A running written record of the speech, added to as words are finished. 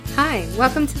Hi,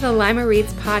 welcome to the Lima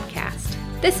Reads podcast.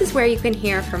 This is where you can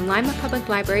hear from Lima Public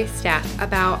Library staff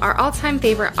about our all-time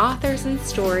favorite authors and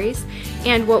stories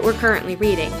and what we're currently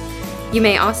reading. You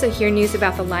may also hear news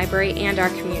about the library and our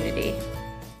community.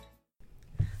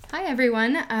 Hi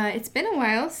everyone, it's been a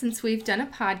while since we've done a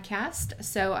podcast,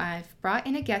 so I've brought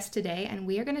in a guest today and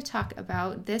we are going to talk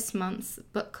about this month's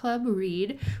book club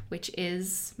read, which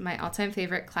is my all-time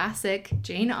favorite classic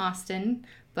Jane Austen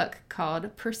book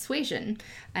called Persuasion.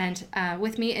 And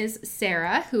with me is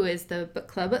Sarah, who is the book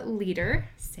club leader.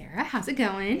 Sarah, how's it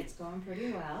going? It's going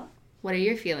pretty well. What are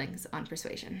your feelings on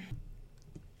Persuasion?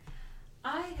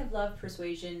 I have loved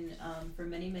Persuasion for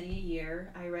many, many a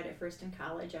year. I read it first in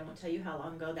college. I won't tell you how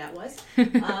long ago that was.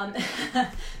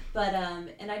 But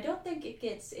I don't think it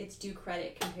gets its due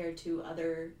credit compared to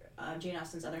other Jane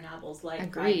Austen's other novels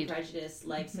like Pride and Prejudice,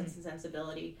 like Sense and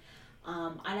Sensibility.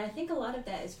 And I think a lot of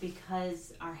that is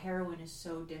because our heroine is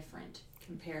so different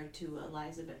compared to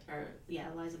Eliza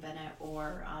Bennet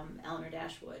or Eleanor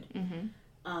Dashwood.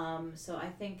 Mm-hmm. So I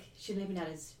think she maybe not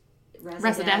as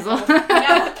razzle-dazzle,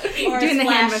 or doing the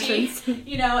hand flashy,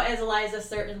 motions, as Eliza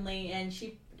certainly. And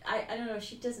I don't know,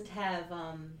 she doesn't have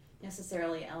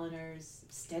necessarily Eleanor's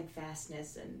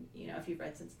steadfastness. And if you've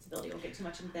read Sense and Sensibility, we'll get too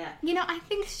much into that. I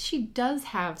think she does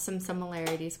have some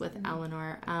similarities with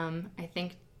Eleanor. I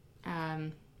think.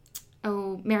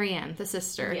 Marianne, the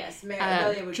sister, yes,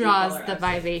 draws the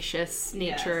vivacious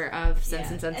nature of Sense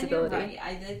and Sensibility. And you're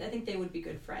right. I think they would be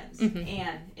good friends. Mm-hmm.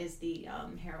 Anne is the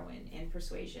heroine in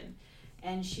Persuasion,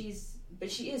 and she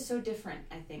is so different,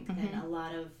 I think, than a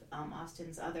lot of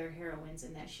Austen's other heroines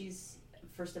in that she's,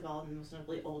 first of all, most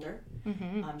notably older.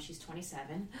 Mm-hmm. She's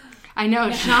 27. I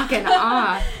know, shock and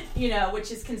awe.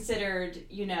 Which is considered,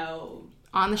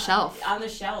 on the shelf. On the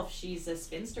shelf, she's a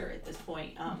spinster at this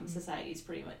point. Society's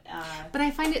pretty much. But I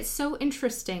find it so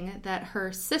interesting that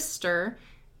her sister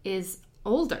is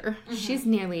older. Mm-hmm. She's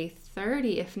nearly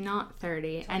 30, if not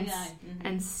 30,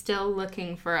 and still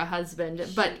looking for a husband.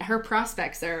 But her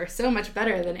prospects are so much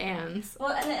better than Anne's.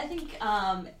 Well, and I think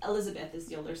Elizabeth is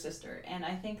the older sister, and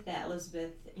I think that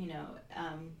Elizabeth, getting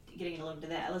a little into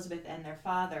that, Elizabeth and their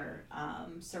father,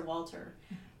 Sir Walter,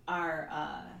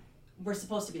 are. We're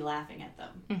supposed to be laughing at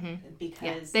them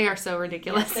because they are so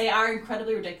ridiculous. Yes, they are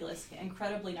incredibly ridiculous,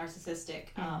 incredibly narcissistic.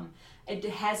 It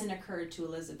hasn't occurred to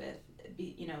Elizabeth,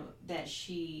 that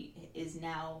she is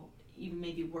now even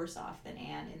maybe worse off than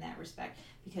Anne in that respect,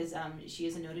 because she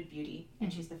is a noted beauty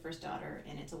and she's the first daughter,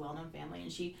 and it's a well-known family,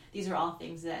 and these are all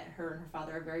things that her and her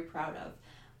father are very proud of.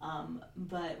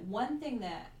 But one thing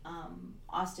that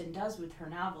Austen does with her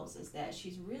novels is that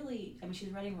she's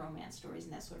writing romance stories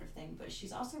and that sort of thing, but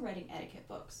she's also writing etiquette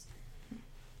books.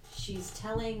 She's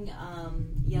telling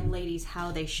young ladies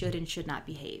how they should and should not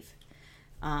behave.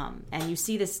 And you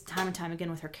see this time and time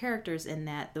again with her characters, in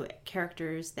that the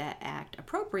characters that act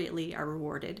appropriately are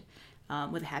rewarded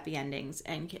with happy endings,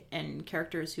 and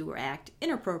characters who act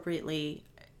inappropriately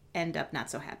end up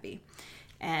not so happy.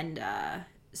 And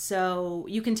so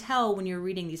you can tell when you're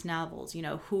reading these novels,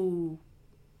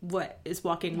 what is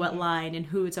walking what line and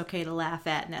who it's okay to laugh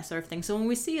at and that sort of thing. So when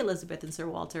we see Elizabeth and Sir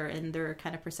Walter and their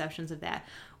kind of perceptions of that,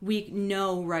 we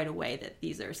know right away that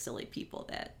these are silly people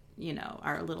that,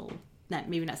 are a little,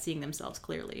 maybe not seeing themselves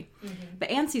clearly. Mm-hmm. But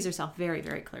Anne sees herself very,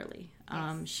 very clearly.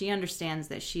 Yes. She understands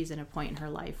that she's in a point in her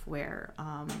life where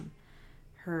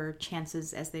her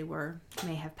chances as they were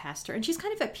may have passed her, and she's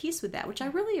kind of at peace with that, which I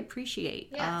really appreciate.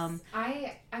 Yes.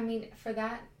 I mean, for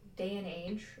that day and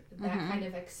age, that kind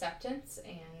of acceptance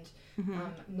and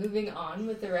moving on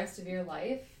with the rest of your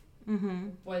life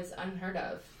was unheard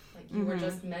of. Like, you were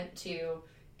just meant to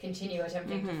continue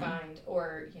attempting to find,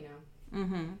 or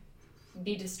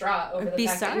be distraught over the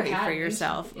fact that you hadn't. Be sorry for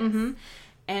yourself. Yes.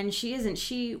 And she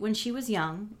isn't. When she was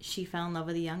young, she fell in love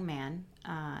with a young man,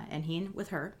 and he with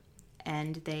her.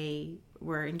 And they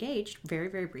were engaged very,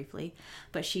 very briefly,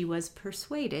 but she was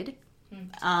persuaded,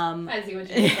 as you would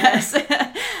do, yes,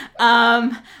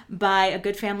 by a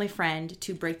good family friend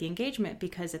to break the engagement,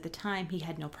 because at the time he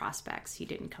had no prospects. He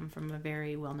didn't come from a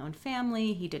very well-known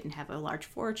family. He didn't have a large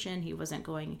fortune. He was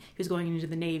going into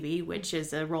the Navy, which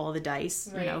is a roll of the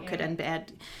dice, right, could end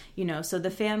bad, So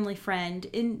the family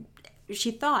friend,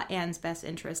 she thought Anne's best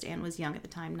interest. Anne was young at the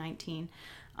time, 19.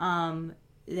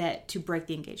 That to break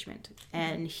the engagement,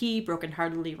 and he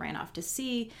brokenheartedly ran off to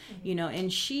sea,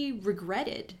 and she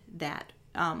regretted that.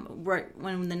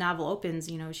 When the novel opens,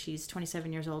 she's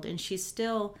 27 years old, and she's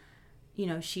still,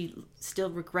 she still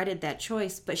regretted that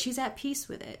choice, but she's at peace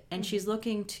with it, and she's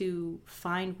looking to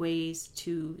find ways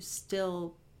to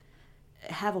still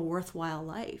have a worthwhile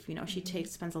life. You know, she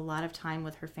spends a lot of time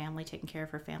with her family, taking care of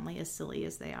her family, as silly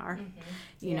as they are,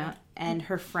 you know, and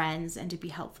her friends, and to be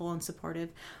helpful and supportive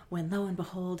when, lo and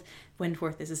behold,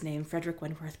 Wentworth is his name, Frederick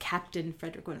Wentworth, Captain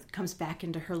Frederick Wentworth, comes back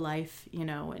into her life, you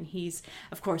know, and he's,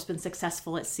 of course, been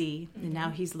successful at sea, and now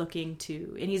he's looking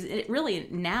to, and he's really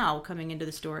now coming into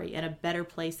the story in a better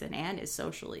place than Anne is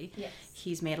socially. Yes.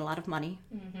 He's made a lot of money,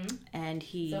 and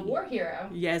he's a war hero.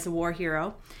 Yeah, he's a war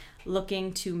hero,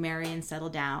 looking to marry and settle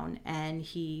down, and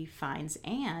he finds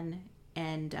Anne,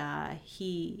 and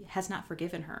he has not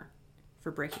forgiven her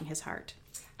for breaking his heart.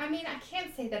 I mean, I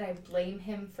can't say that I blame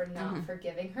him for not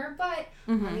forgiving her, but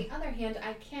on the other hand,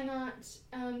 I cannot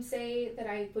say that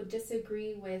I would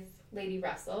disagree with Lady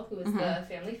Russell, who was the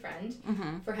family friend,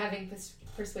 for having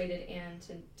persuaded Anne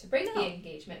to break the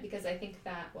engagement, because I think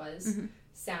that was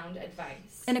sound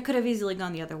advice. And it could have easily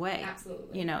gone the other way.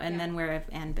 Absolutely. You know, and then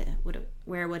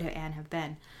where would Anne have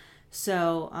been?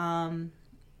 So,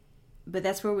 but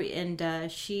that's where we, and her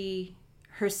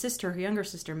younger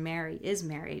sister, Mary, is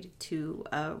married to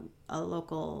a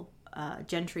local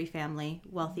gentry family,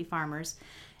 wealthy farmers,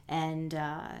 and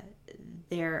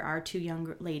there are 2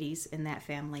 young ladies in that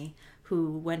family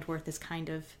who Wentworth is kind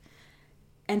of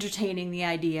entertaining the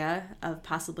idea of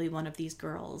possibly one of these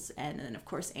girls. And then, of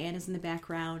course, Anne is in the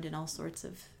background, and all sorts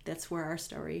of, that's where our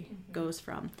story goes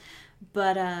from.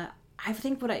 But I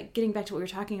think getting back to what we were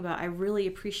talking about, I really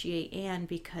appreciate Anne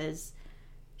because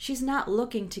she's not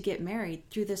looking to get married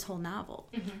through this whole novel.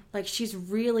 Like, she's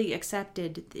really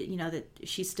accepted, you know, that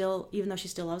she still, even though she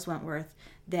still loves Wentworth,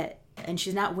 and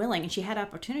she's not willing, and she had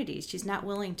opportunities, she's not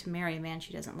willing to marry a man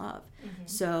she doesn't love.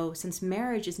 So since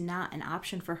marriage is not an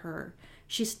option for her,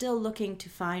 she's still looking to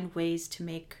find ways to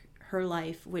make her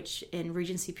life, which in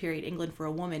Regency period England for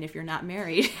a woman, if you're not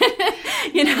married,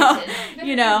 you know,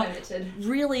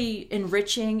 really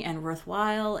enriching and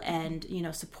worthwhile, and, you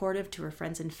know, supportive to her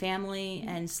friends and family,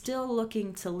 and still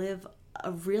looking to live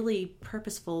a really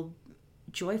purposeful,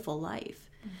 joyful life.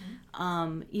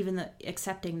 Even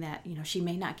accepting that, you know, she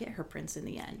may not get her prince in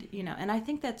the end, you know, and I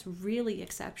think that's really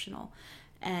exceptional.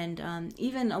 And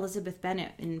even Elizabeth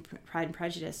Bennet in Pride and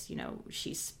Prejudice, you know,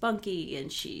 she's spunky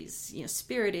and she's, you know,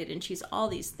 spirited and she's all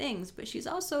these things, but she's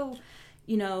also,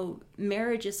 you know,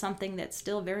 marriage is something that's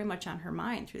still very much on her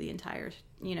mind through the entire,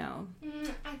 you know.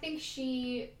 I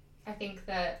think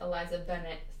that Eliza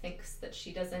Bennet thinks that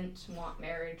she doesn't want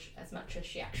marriage as much as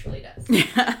she actually does.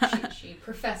 she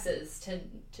professes to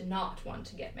not want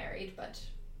to get married, but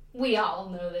we all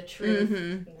know the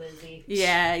truth, Lizzie.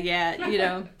 Yeah, you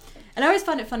know. And I always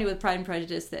found it funny with Pride and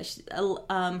Prejudice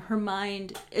that her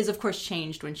mind is, of course,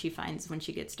 changed when she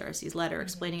gets Darcy's letter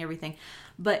explaining everything.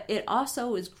 But it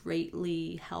also is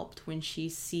greatly helped when she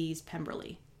sees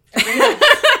Pemberley.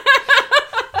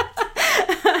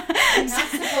 I'm not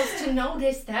supposed to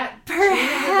notice that.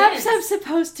 Perhaps I'm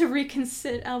supposed to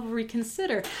reconsider. I'll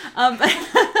reconsider. But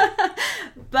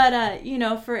you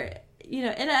know,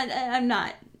 and I'm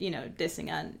not, you know, dissing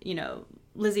on, you know,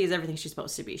 Lizzie is everything she's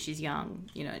supposed to be. She's young,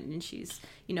 you know, and she's,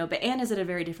 you know, but Anne is at a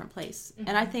very different place.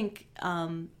 And I think a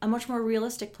much more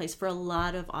realistic place for a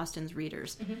lot of Austen's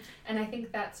readers. And I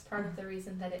think that's part of the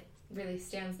reason that it really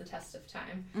stands the test of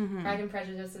time. Pride and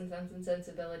Prejudice and Sense and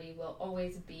Sensibility will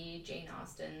always be Jane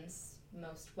Austen's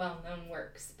most well-known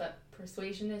works, but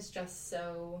Persuasion is just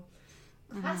so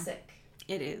classic.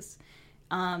 It is.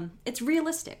 It's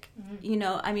realistic. You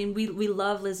know, I mean, we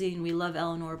love Lizzie and we love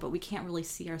Eleanor, but we can't really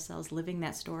see ourselves living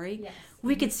that story. Yes.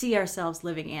 We could see ourselves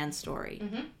living Anne's story.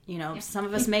 You know, some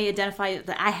of us may identify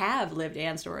that I have lived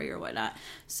Anne's story or whatnot.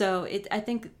 So I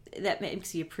think that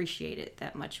makes you appreciate it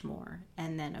that much more.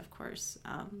 And then, of course,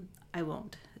 I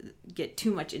won't get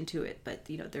too much into it, but,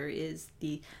 you know, there is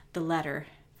the letter.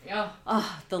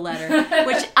 Oh, the letter,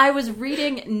 which I was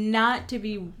reading not to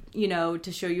be, you know,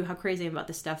 to show you how crazy I am about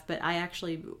this stuff, but I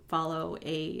actually follow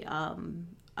a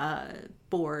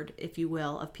board, if you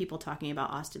will, of people talking about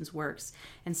Austen's works,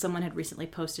 and someone had recently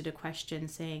posted a question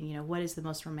saying, you know, what is the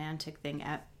most romantic thing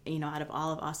you know, out of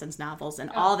all of Austen's novels,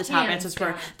 and all the top answers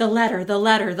were the letter, the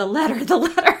letter, the letter, the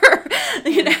letter.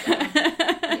 You know,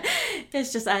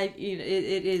 it's just it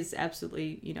is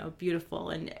absolutely, you know, beautiful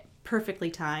and perfectly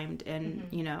timed, and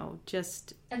you know,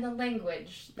 just, and the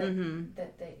language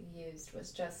that they used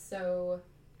was just so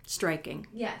striking.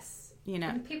 Yes, you know,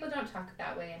 and people don't talk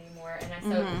that way anymore, and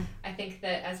I think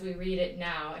that as we read it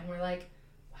now, and we're like,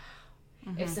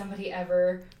 wow, if somebody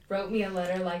ever wrote me a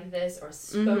letter like this or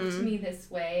spoke to me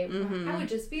this way, I would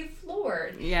just be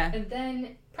floored. Yeah, and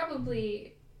then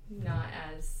probably not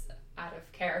as out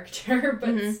of character,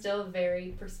 but still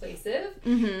very persuasive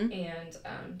and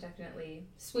definitely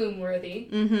swoon worthy.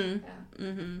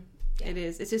 It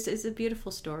is. It's a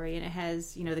beautiful story, and it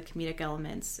has, you know, the comedic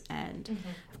elements, and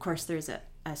of course there's a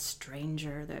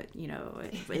stranger that, you know,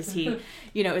 is he,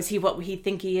 you know, is he what we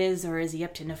think he is, or is he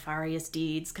up to nefarious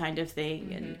deeds kind of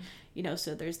thing, and you know,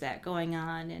 so there's that going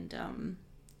on, and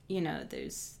you know,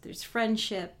 there's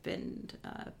friendship and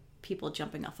people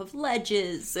jumping off of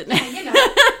ledges and you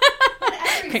know.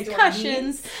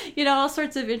 Concussions, you know, all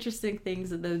sorts of interesting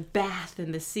things, and the bath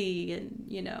and the sea, and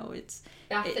you know, it's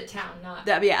Bath the town, not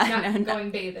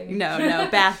going bathing. No,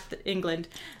 Bath, England.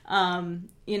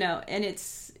 You know, and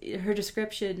it's her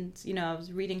descriptions. You know, I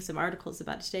was reading some articles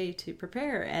about it today to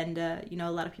prepare, and you know,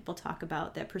 a lot of people talk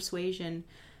about that Persuasion,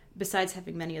 besides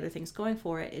having many other things going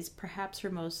for it, is perhaps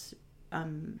her most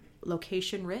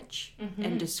location rich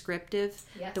and descriptive.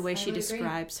 Yes, the way I she would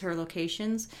describes her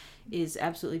locations is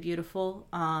absolutely beautiful.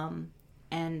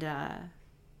 And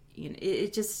you know,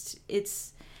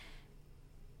 it's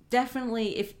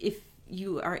definitely, if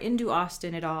you are into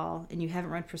Austen at all and you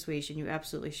haven't read Persuasion, you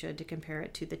absolutely should, to compare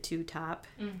it to the two top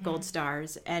gold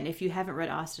stars. And if you haven't read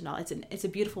Austen at all, it's a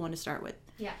beautiful one to start with.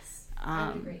 Yes, I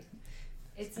would agree.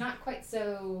 It's not quite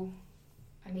so,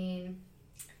 I mean,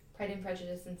 Pride and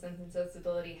Prejudice and Sense and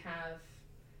Sensibility have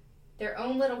their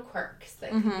own little quirks that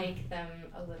can make them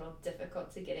a little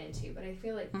difficult to get into. But I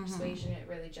feel like Persuasion, it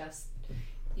really just,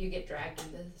 you get dragged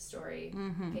into the story,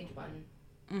 page one.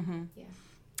 Yeah.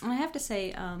 And I have to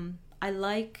say, I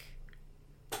like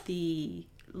the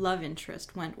love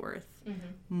interest, Wentworth,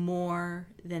 more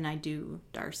than I do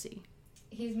Darcy.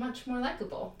 He's much more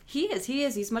likable. He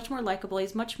is. He's much more likable.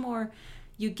 He's much more,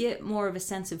 you get more of a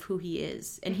sense of who he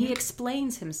is. And he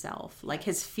explains himself, like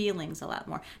his feelings, a lot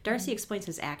more. Darcy explains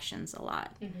his actions a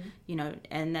lot, you know,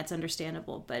 and that's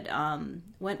understandable. But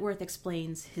Wentworth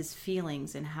explains his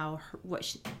feelings and how,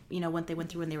 you know, what they went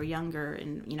through when they were younger,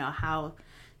 and, you know, how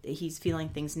he's feeling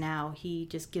things now. He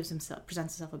just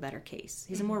presents himself a better case.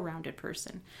 He's a more rounded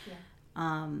person.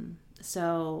 Yeah.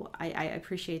 So I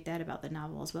appreciate that about the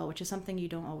novel as well, which is something you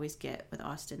don't always get with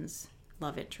Austen's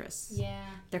love interests. Yeah.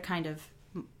 They're kind of,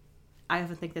 I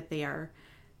often think that they are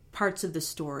parts of the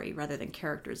story rather than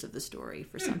characters of the story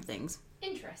for some things.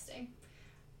 Interesting.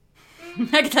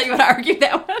 I can tell you how to argue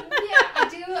that one. Yeah, I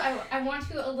do. I want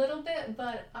to a little bit,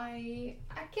 but I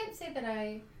can't say that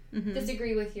I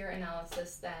disagree with your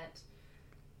analysis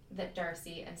that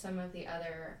Darcy and some of the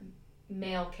other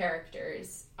male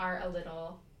characters are a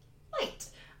little light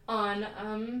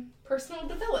on personal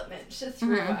development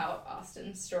throughout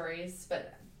Austen's stories,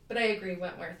 but I agree,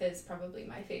 Wentworth is probably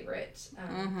my favorite.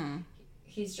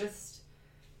 He's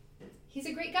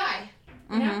a great guy.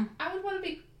 You know, I would want to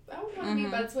be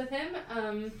buds with him.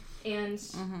 And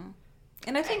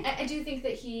I think I do think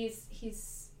that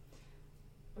he's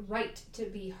right to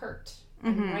be hurt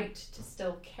and right to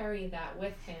still carry that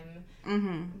with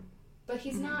him. But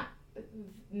he's not.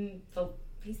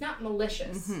 He's not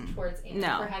malicious towards Anne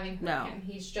for having hurt him.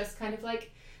 He's just kind of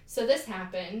like, so this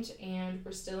happened, and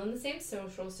we're still in the same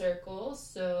social circle,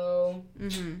 so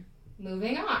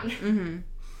moving on.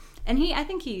 And I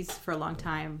think he's, for a long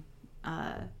time,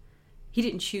 he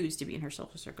didn't choose to be in her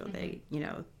social circle. They, you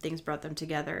know, things brought them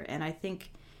together, and I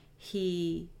think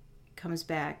he comes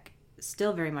back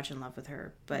still very much in love with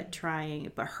her, but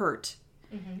hurt.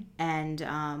 And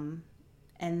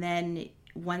then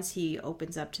once he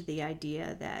opens up to the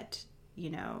idea that, you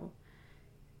know,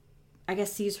 I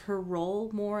guess sees her role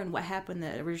more and what happened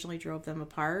that originally drove them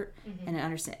apart, and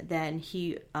then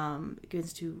he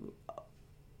begins to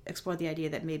explore the idea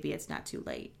that maybe it's not too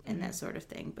late and that sort of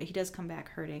thing. But he does come back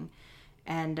hurting,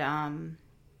 and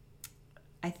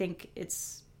I think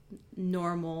it's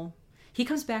normal. He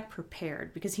comes back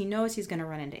prepared because he knows he's going to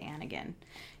run into Anne again,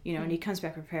 you know, and he comes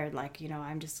back prepared, like, you know,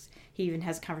 he even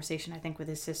has a conversation, I think, with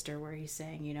his sister where he's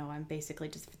saying, you know, I'm basically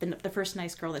just the first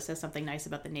nice girl that says something nice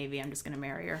about the Navy, I'm just going to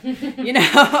marry her, you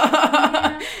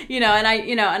know, you know,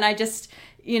 and I just,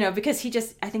 you know, because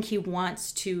I think he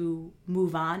wants to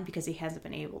move on because he hasn't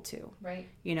been able to, right?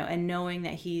 You know, and knowing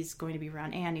that he's going to be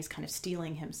around Anne, he's kind of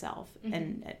steeling himself,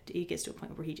 and he gets to a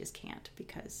point where he just can't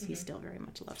because he still very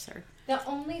much loves her. The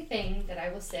only thing that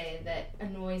I will say that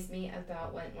annoys me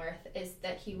about Wentworth is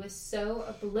that he was so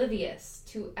oblivious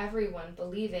to everyone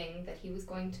believing that he was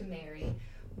going to marry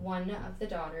one of the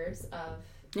daughters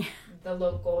of the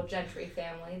local gentry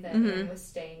family that was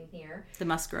staying here. The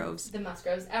Musgroves.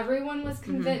 Everyone was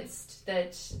convinced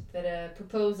that a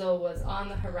proposal was on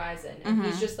the horizon, and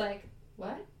he's just like,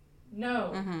 what?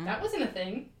 No, that wasn't a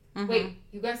thing. Wait,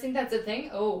 you guys think that's a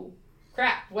thing? Oh,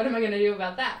 crap, what am I going to do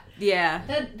about that? Yeah.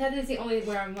 That is the only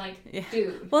where I'm like,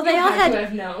 dude. Well, they all had to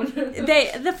have known.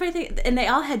 the funny thing, and they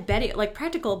all had betting, like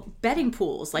practical betting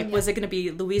pools. Like, was it going to be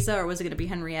Louisa or was it going to be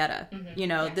Henrietta?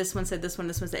 Mm-hmm. This one said this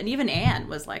one said, and even Anne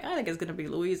was like, I think it's going to be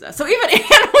Louisa. So even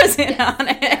Anne was in on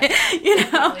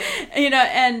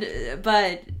it,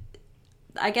 but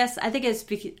I think it's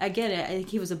because, again, I think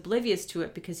he was oblivious to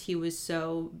it because he was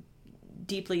so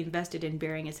deeply invested in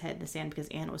burying his head in the sand because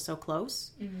Anne was so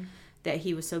close. Mm-hmm. That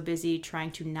he was so busy trying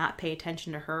to not pay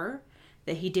attention to her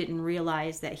that he didn't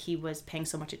realize that he was paying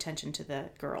so much attention to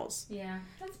the girls. Yeah,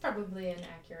 that's probably an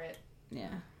accurate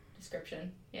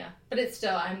description. Yeah, but it's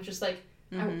still, I'm just like,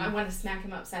 I want to smack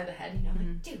him upside the head.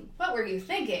 Like, dude, what were you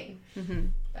thinking? Mm-hmm.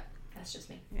 But that's just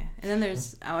me. Yeah, and then I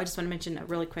just want to mention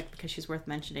really quick because she's worth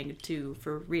mentioning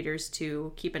for readers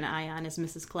to keep an eye on is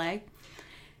Mrs. Clay.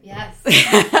 Yes.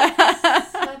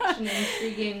 Such an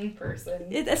intriguing person.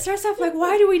 It starts off like,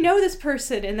 why do we know this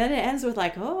person? And then it ends with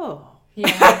like, oh. Yeah.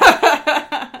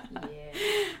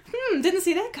 Didn't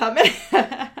see that coming.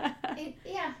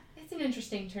 It's an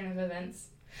interesting turn of events.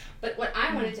 But what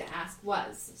I wanted to ask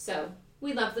was, so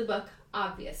we love the book,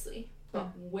 obviously, but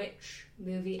which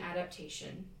movie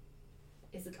adaptation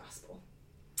is the gospel?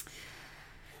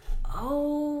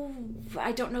 Oh,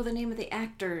 I don't know the name of the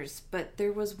actors, but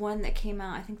there was one that came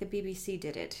out, I think the BBC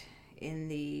did it in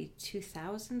the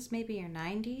 2000s maybe, or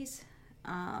 90s.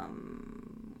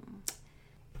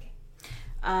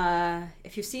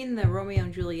 If you've seen the Romeo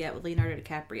and Juliet with Leonardo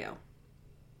DiCaprio,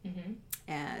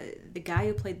 the guy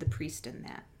who played the priest in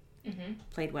that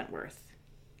played Wentworth.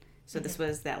 So this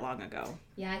was that long ago.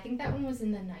 Yeah, I think that one was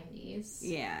in the 90s.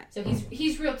 Yeah. So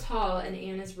he's real tall and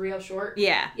Anne is real short.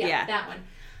 Yeah. That one.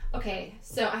 Okay,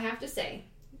 so I have to say,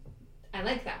 I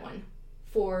like that one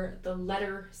for the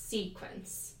letter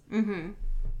sequence. Mm-hmm.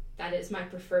 That is my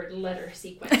preferred letter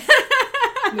sequence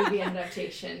movie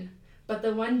adaptation. But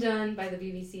the one done by the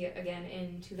BBC again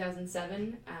in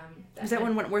 2007. Is that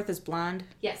when Wentworth is blonde?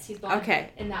 Yes, he's blonde. Okay.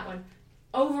 In that one.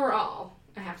 Overall,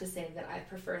 I have to say that I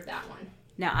preferred that one.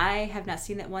 Now, I have not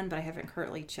seen that one, but I haven't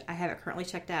currently checked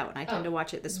out, and I tend to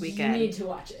watch it this weekend. You need to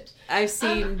watch it. I've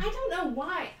seen... I don't know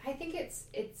why. I think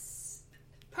it's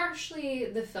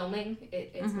partially the filming.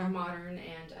 It's more modern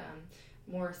and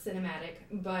more cinematic,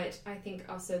 but I think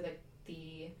also that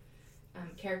the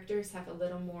characters have a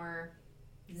little more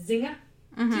zing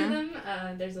to them.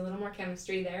 There's a little more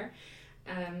chemistry there.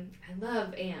 I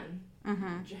love Anne.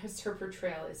 Just her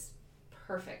portrayal is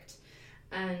perfect.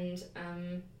 And...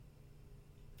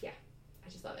 I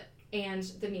just love it. And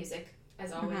the music,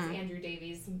 as always, Andrew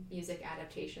Davies' music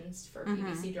adaptations for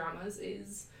BBC dramas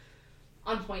is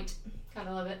on point. Kind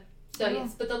of love it. So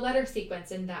yes, but the letter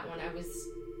sequence in that one I was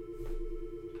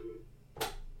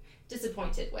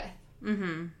disappointed with.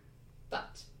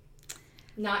 But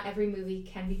not every movie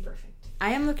can be perfect.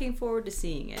 I am looking forward to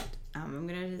seeing it. I'm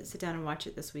going to sit down and watch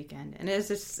it this weekend. And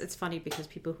it's funny because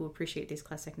people who appreciate these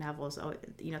classic novels,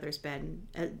 there's been,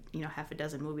 half a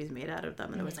dozen movies made out of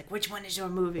them. And it was like, which one is your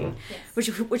movie? Yes.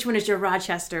 Which one is your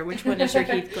Rochester? Which one is your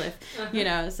Heathcliff?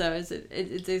 So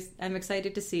it's I'm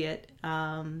excited to see it.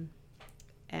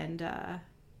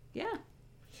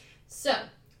 So,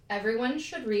 everyone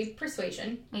should read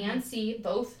Persuasion and see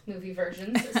both movie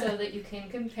versions so that you can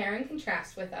compare and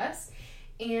contrast with us.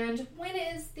 And when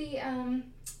is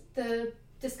the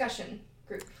discussion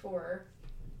group for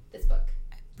this book?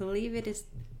 I believe it is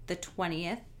the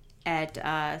 20th at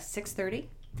 6:30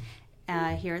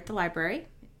 here at the library.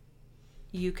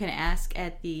 You can ask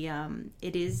at the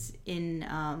it is in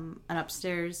an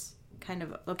upstairs kind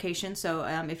of location, so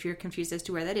if you're confused as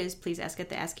to where that is, please ask at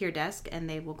the Ask Here desk and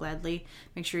they will gladly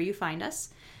make sure you find us.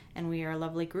 And we are a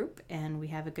lovely group and we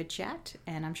have a good chat,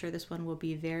 and I'm sure this one will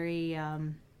be very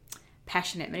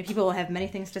passionate. Many people will have many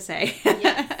things to say.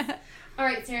 Yes. All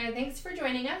right, Sarah, thanks for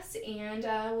joining us, and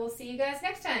we'll see you guys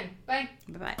next time. Bye.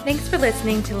 Bye-bye. Thanks for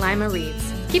listening to Lima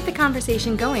Reads. Keep the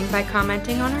conversation going by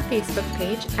commenting on our Facebook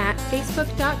page at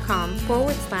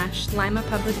facebook.com/Lima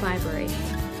Public Library.